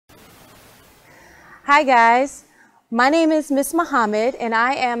Hi guys, my name is Miss Muhammad and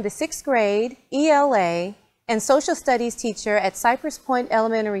I am the 6th grade ELA and Social Studies teacher at Cypress Point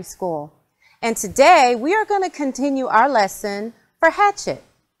Elementary School. And today we are going to continue our lesson for Hatchet,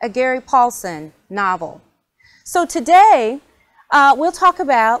 a Gary Paulson novel. So today we'll talk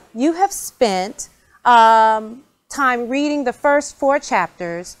about, you have spent time reading the first 4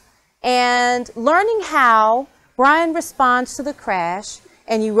 chapters and learning how Brian responds to the crash,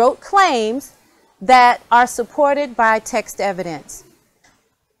 and you wrote claims that are supported by text evidence.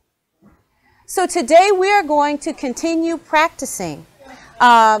 So today we are going to continue practicing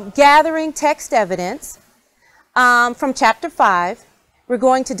gathering text evidence from chapter 5. We're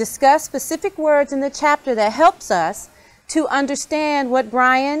going to discuss specific words in the chapter that helps us to understand what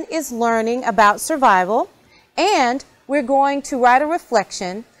Brian is learning about survival, and we're going to write a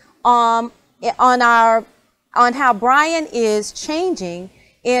reflection on how Brian is changing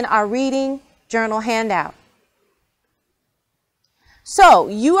in our reading journal handout. So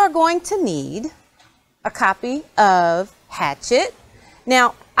you are going to need a copy of Hatchet.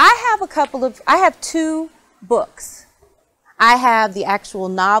 Now I have 2 books. I have the actual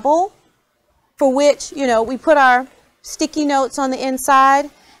novel, for which, you know, we put our sticky notes on the inside,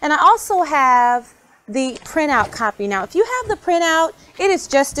 and I also have the printout copy. Now if you have the printout, it is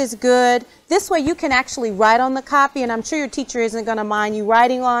just as good. This way you can actually write on the copy, and I'm sure your teacher isn't going to mind you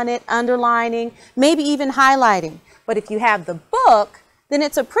writing on it, underlining, maybe even highlighting. But if you have the book, then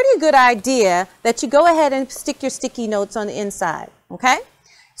it's a pretty good idea that you go ahead and stick your sticky notes on the inside, okay?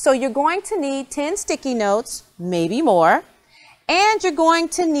 So you're going to need 10 sticky notes, maybe more, and you're going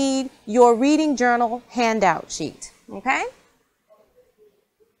to need your reading journal handout sheet, okay?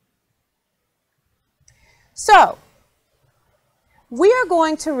 So we are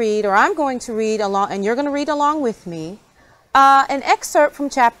going to read, or I'm going to read along, and you're going to read along with me, an excerpt from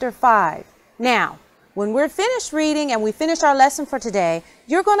chapter 5. Now, when we're finished reading and we finish our lesson for today,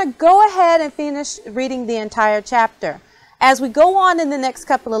 you're going to go ahead and finish reading the entire chapter. As we go on in the next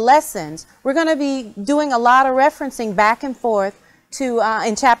couple of lessons, we're going to be doing a lot of referencing back and forth to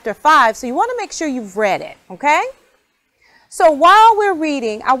in chapter 5, so you want to make sure you've read it, okay? So while we're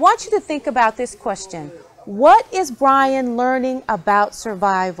reading, I want you to think about this question. What is Brian learning about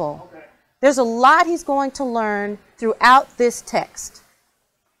survival? There's a lot he's going to learn throughout this text.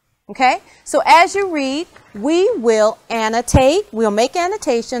 Okay? So as you read, we will annotate. We'll make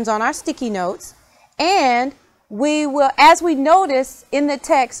annotations on our sticky notes, and we will, as we notice in the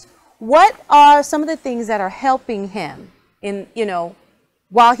text, what are some of the things that are helping him in, you know,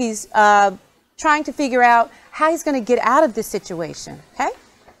 while he's trying to figure out how he's going to get out of this situation. Okay?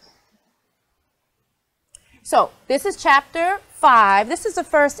 So this is chapter 5. This is the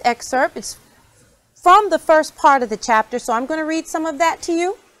first excerpt. It's from the first part of the chapter, so I'm going to read some of that to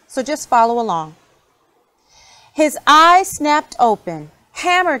you. So just follow along. His eyes snapped open,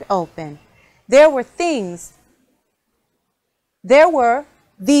 hammered open. There were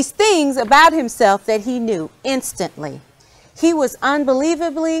these things about himself that he knew instantly. He was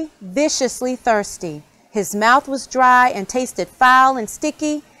unbelievably, viciously thirsty. His mouth was dry and tasted foul and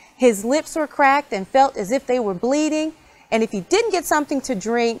sticky. His lips were cracked and felt as if they were bleeding. And if he didn't get something to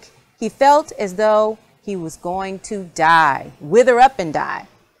drink, he felt as though he was going to die, wither up and die.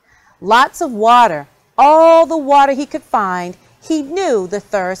 Lots of water, all the water he could find. He knew the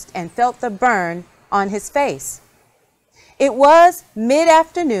thirst and felt the burn on his face. It was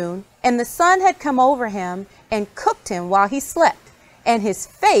mid-afternoon, and the sun had come over him and cooked him while he slept, and his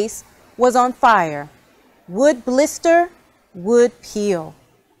face was on fire. Would blister, would peel,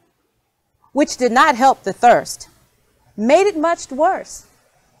 which did not help the thirst, made it much worse.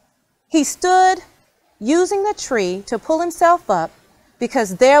 He stood using the tree to pull himself up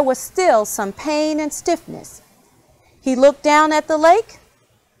because there was still some pain and stiffness. He looked down at the lake.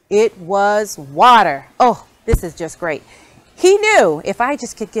 It was water. Oh, this is just great. He knew if I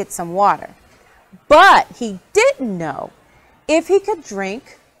just could get some water, but he didn't know if he could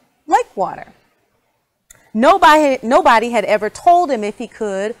drink lake water. Nobody had ever told him if he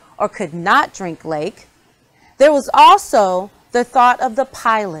could or could not drink lake. There was also the thought of the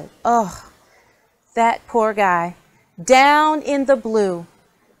pilot. Oh, that poor guy, down in the blue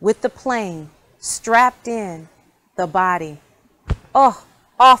with the plane strapped in the body. Oh,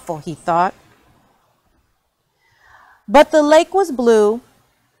 awful, he thought. But the lake was blue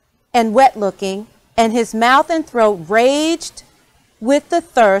and wet looking, and his mouth and throat raged with the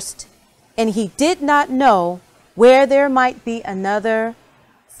thirst, and he did not know where there might be another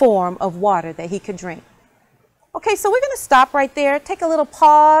form of water that he could drink. Okay, so we're going to stop right there, take a little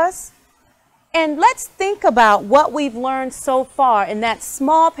pause, And let's think about what we've learned so far in that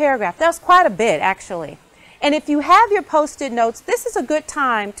small paragraph. That's quite a bit, actually. And if you have your Post-it notes, this is a good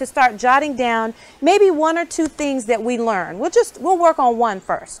time to start jotting down maybe one or two things that we learned. We'll work on one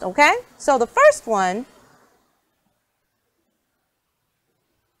first, okay? So the first one,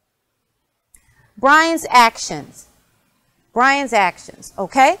 Brian's actions. Brian's actions,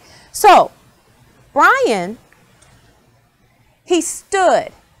 okay? So, Brian, he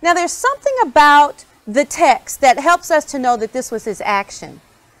stood. Now, there's something about the text that helps us to know that this was his action.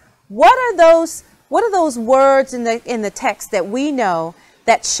 What are those words in the text that we know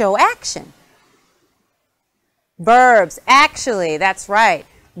that show action? Verbs. Actually, that's right.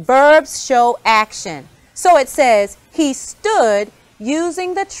 Verbs show action. So it says, he stood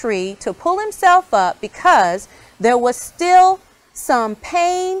using the tree to pull himself up because there was still some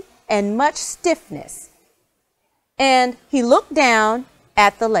pain and much stiffness. And he looked down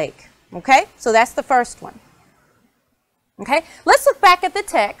at the lake. Okay, so that's the first one. Okay, let's look back at the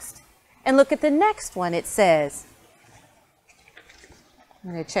text and look at the next one. It says,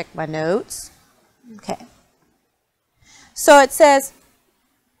 I'm going to check my notes. Okay, so it says,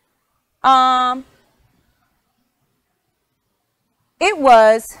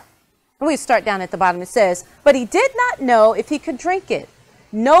 we start down at the bottom. It says, but he did not know if he could drink it.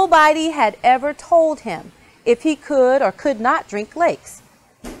 Nobody had ever told him if he could or could not drink lakes.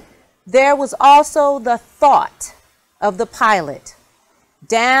 There was also the thought of the pilot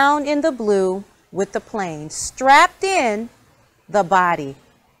down in the blue with the plane, strapped in the body.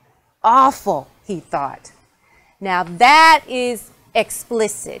 Awful, he thought. Now that is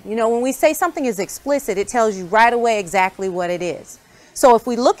explicit. You know, when we say something is explicit, it tells you right away exactly what it is. So if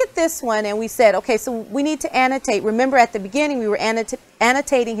we look at this one and we said, okay, so we need to annotate. Remember at the beginning we were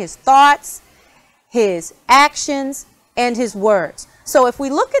annotating his thoughts, his actions, and his words. So if we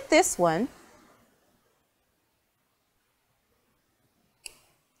look at this one,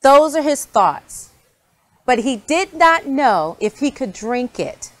 those are his thoughts. But he did not know if he could drink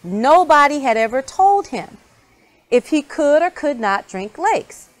it. Nobody had ever told him if he could or could not drink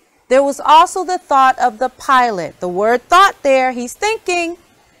lakes. There was also the thought of the pilot. The word thought there, he's thinking,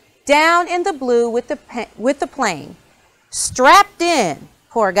 down in the blue with the plane. Strapped in,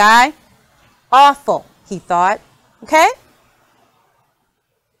 poor guy. Awful, he thought. Okay?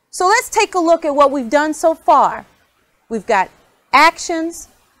 So let's take a look at what we've done so far. We've got actions.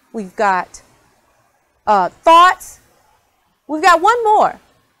 We've got thoughts. We've got one more.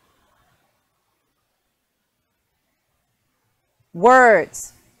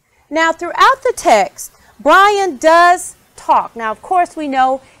 Words. Now, throughout the text, Brian does talk. Now, of course, we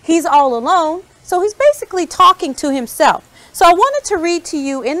know he's all alone, so he's basically talking to himself. So I wanted to read to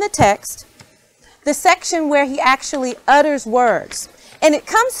you in the text the section where he actually utters words. And it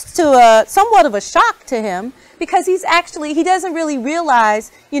comes to somewhat of a shock to him because he doesn't really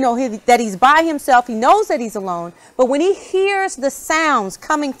realize, that he's by himself. He knows that he's alone. But when he hears the sounds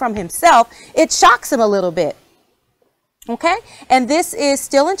coming from himself, it shocks him a little bit. Okay? And this is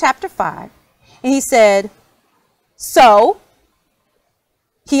still in chapter 5. And he said, so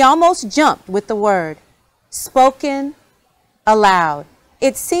he almost jumped with the word, spoken aloud.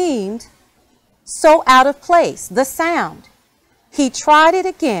 It seemed so out of place, the sound. He tried it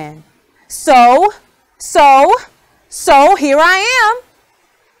again. So here I am.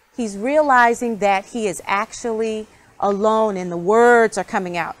 He's realizing that he is actually alone and the words are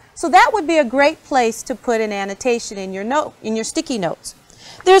coming out. So that would be a great place to put an annotation in your sticky notes.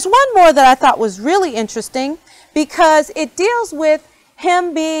 There's one more that I thought was really interesting because it deals with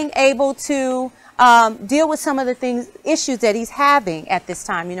him being able to deal with some of the issues that he's having at this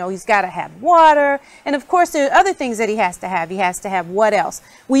time. He's got to have water. And of course, there are other things that he has to have. He has to have what else?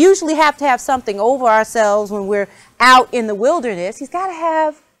 We usually have to have something over ourselves when we're out in the wilderness. He's got to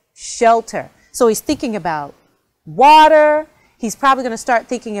have shelter. So he's thinking about water. He's probably going to start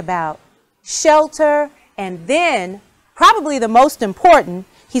thinking about shelter. And then, probably the most important,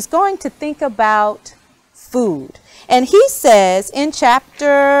 he's going to think about food. And he says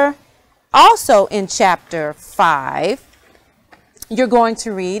also in chapter 5, you're going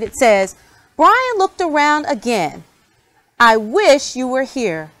to read, it says, Brian looked around again. I wish you were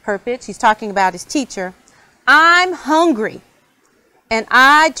here, Perpich. He's talking about his teacher. I'm hungry, and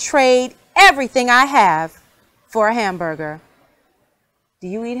I'd trade everything I have for a hamburger. Do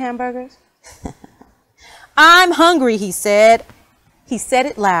you eat hamburgers? I'm hungry, he said. He said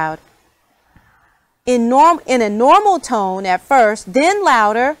it loud. In a normal tone at first, then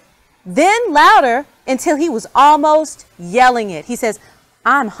louder, until he was almost yelling it. He says,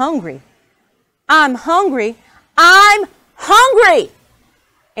 I'm hungry. I'm hungry. I'm hungry.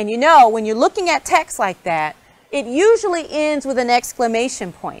 And you know, when you're looking at text like that, it usually ends with an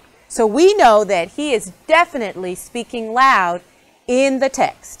exclamation point. So we know that he is definitely speaking loud in the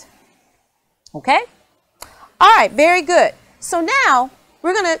text. Okay? All right, very good. So now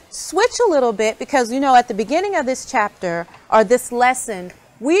we're going to switch a little bit because, you know, at the beginning of this chapter or this lesson,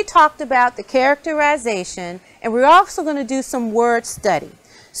 we talked about the characterization, and we're also going to do some word study.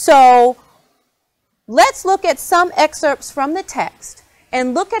 So let's look at some excerpts from the text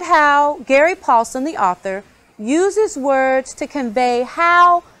and look at how Gary Paulson, the author, uses words to convey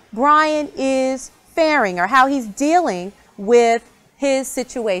how Brian is faring or how he's dealing with his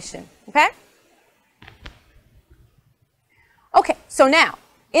situation. Okay? Okay, so now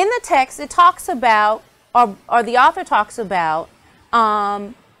in the text it talks about, or the author talks about,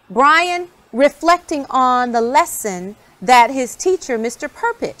 Brian reflecting on the lesson that his teacher, Mr.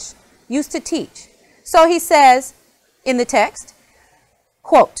 Perpich, used to teach. So he says in the text,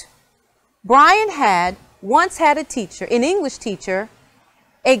 quote, Brian had once had a teacher, an English teacher,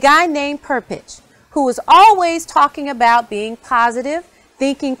 a guy named Perpich, who was always talking about being positive,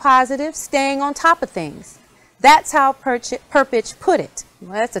 thinking positive, staying on top of things. That's how Perpich put it.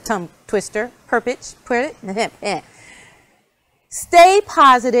 Well, that's a tongue twister. Perpich put it. Stay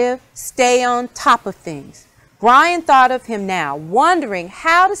positive, stay on top of things. Brian thought of him now, wondering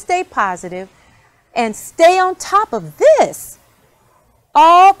how to stay positive and stay on top of this.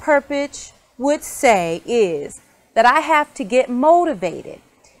 All Perpich would say is that I have to get motivated.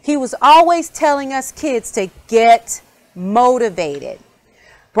 He was always telling us kids to get motivated.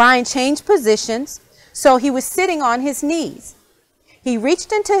 Brian changed positions, so he was sitting on his knees. He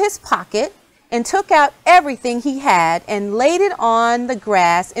reached into his pocket and took out everything he had and laid it on the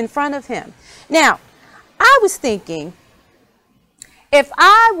grass in front of him. Now, I was thinking, if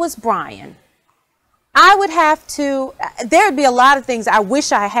I was Brian, I would have to, there'd be a lot of things I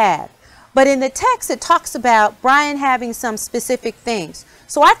wish I had. But in the text, it talks about Brian having some specific things.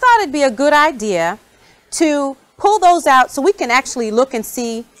 So I thought it'd be a good idea to pull those out so we can actually look and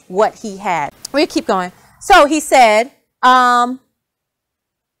see what he had. We'll keep going. So he said, let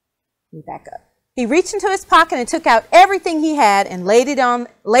me back up. He reached into his pocket and took out everything he had and laid it on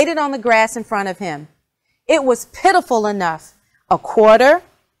the grass in front of him. It was pitiful enough. A quarter,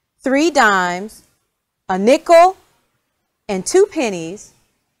 3 dimes, a nickel, and 2 pennies,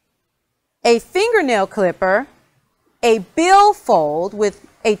 a fingernail clipper, a billfold with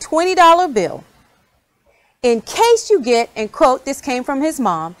a $20 bill. In case you get, and quote, this came from his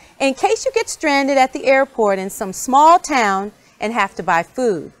mom, in case you get stranded at the airport in some small town and have to buy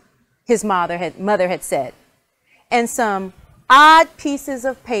food, his mother had said, and some odd pieces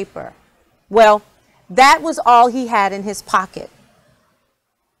of paper. Well, that was all he had in his pocket.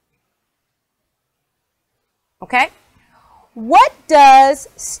 Okay? What does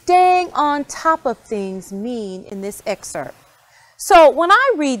staying on top of things mean in this excerpt? So when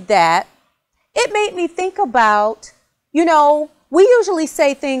I read that, it made me think about, you know, we usually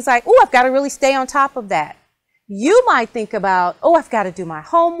say things like, oh, I've got to really stay on top of that. You might think about, oh, I've got to do my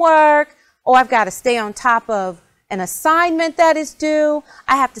homework. Oh, I've got to stay on top of an assignment that is due.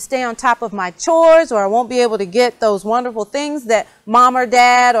 I have to stay on top of my chores or I won't be able to get those wonderful things that mom or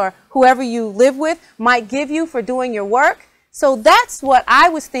dad or whoever you live with might give you for doing your work. So that's what I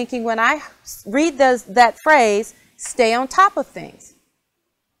was thinking when I read that phrase, stay on top of things.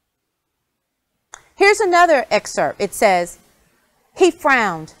 Here's another excerpt. It says, he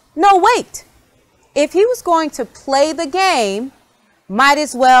frowned. No, wait. If he was going to play the game, might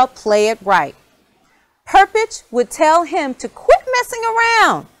as well play it right. Perpich would tell him to quit messing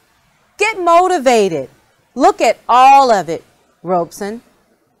around. Get motivated. Look at all of it, Robeson.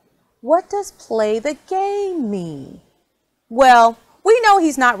 What does play the game mean? Well, we know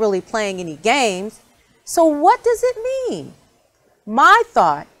he's not really playing any games. So what does it mean? My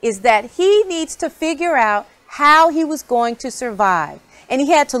thought is that he needs to figure out how he was going to survive. And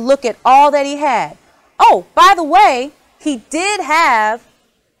he had to look at all that he had. Oh, by the way, he did have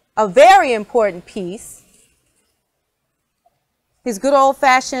a very important piece. His good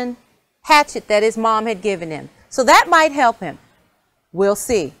old-fashioned hatchet that his mom had given him. So that might help him. We'll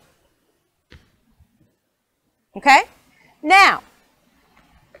see. Okay? Now,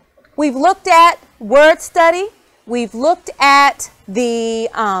 we've looked at word study. We've looked at the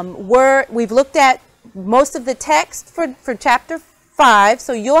we've looked at most of the text for chapter 5.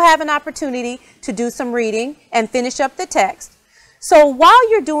 So you'll have an opportunity to do some reading and finish up the text. So while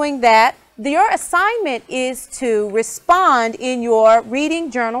you're doing that, your assignment is to respond in your reading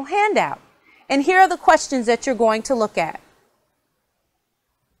journal handout. And here are the questions that you're going to look at.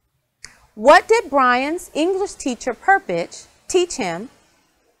 What did Brian's English teacher Perpich teach him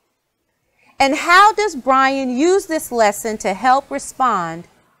And how does Brian use this lesson to help respond,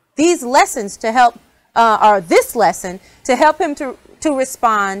 these lessons to help, or this lesson to help him to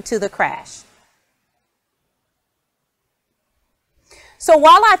respond to the crash? So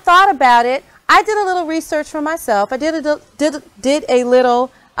while I thought about it, I did a little research for myself. I did a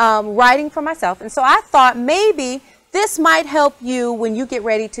little writing for myself. And so I thought maybe this might help you when you get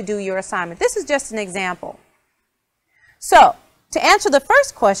ready to do your assignment. This is just an example. So to answer the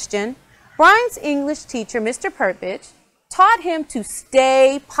first question, Brian's English teacher, Mr. Perpich, taught him to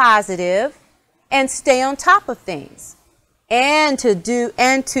stay positive and stay on top of things and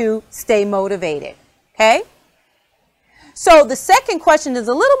to stay motivated. Okay? So the second question is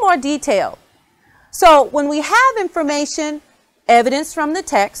a little more detailed. So when we have information, evidence from the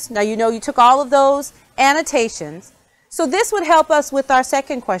text, now you know you took all of those annotations. So this would help us with our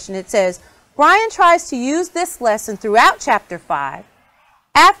second question. It says, Brian tries to use this lesson throughout chapter 5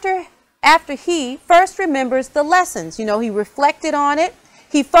 after he first remembers the lessons. You know, he reflected on it.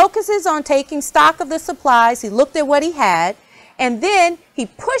 He focuses on taking stock of the supplies. He looked at what he had. And then he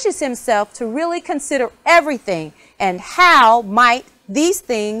pushes himself to really consider everything and how might these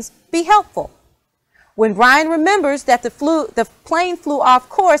things be helpful. When Brian remembers that the plane flew off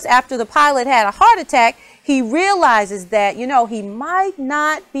course after the pilot had a heart attack, he realizes that, you know, he might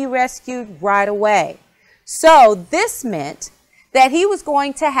not be rescued right away. So this meant that he was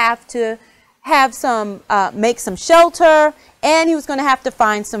going to have some, make some shelter, and he was going to have to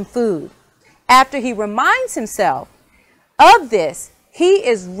find some food. After he reminds himself of this, he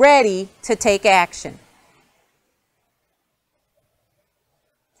is ready to take action.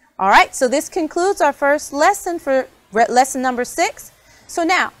 All right, so this concludes our first lesson for lesson number 6. So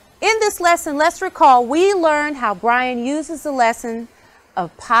now, in this lesson, let's recall we learned how Brian uses the lesson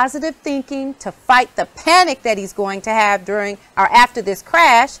of positive thinking to fight the panic that he's going to have during or after this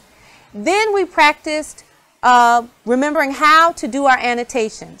crash. Then we practiced remembering how to do our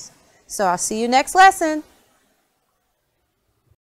annotations. So I'll see you next lesson.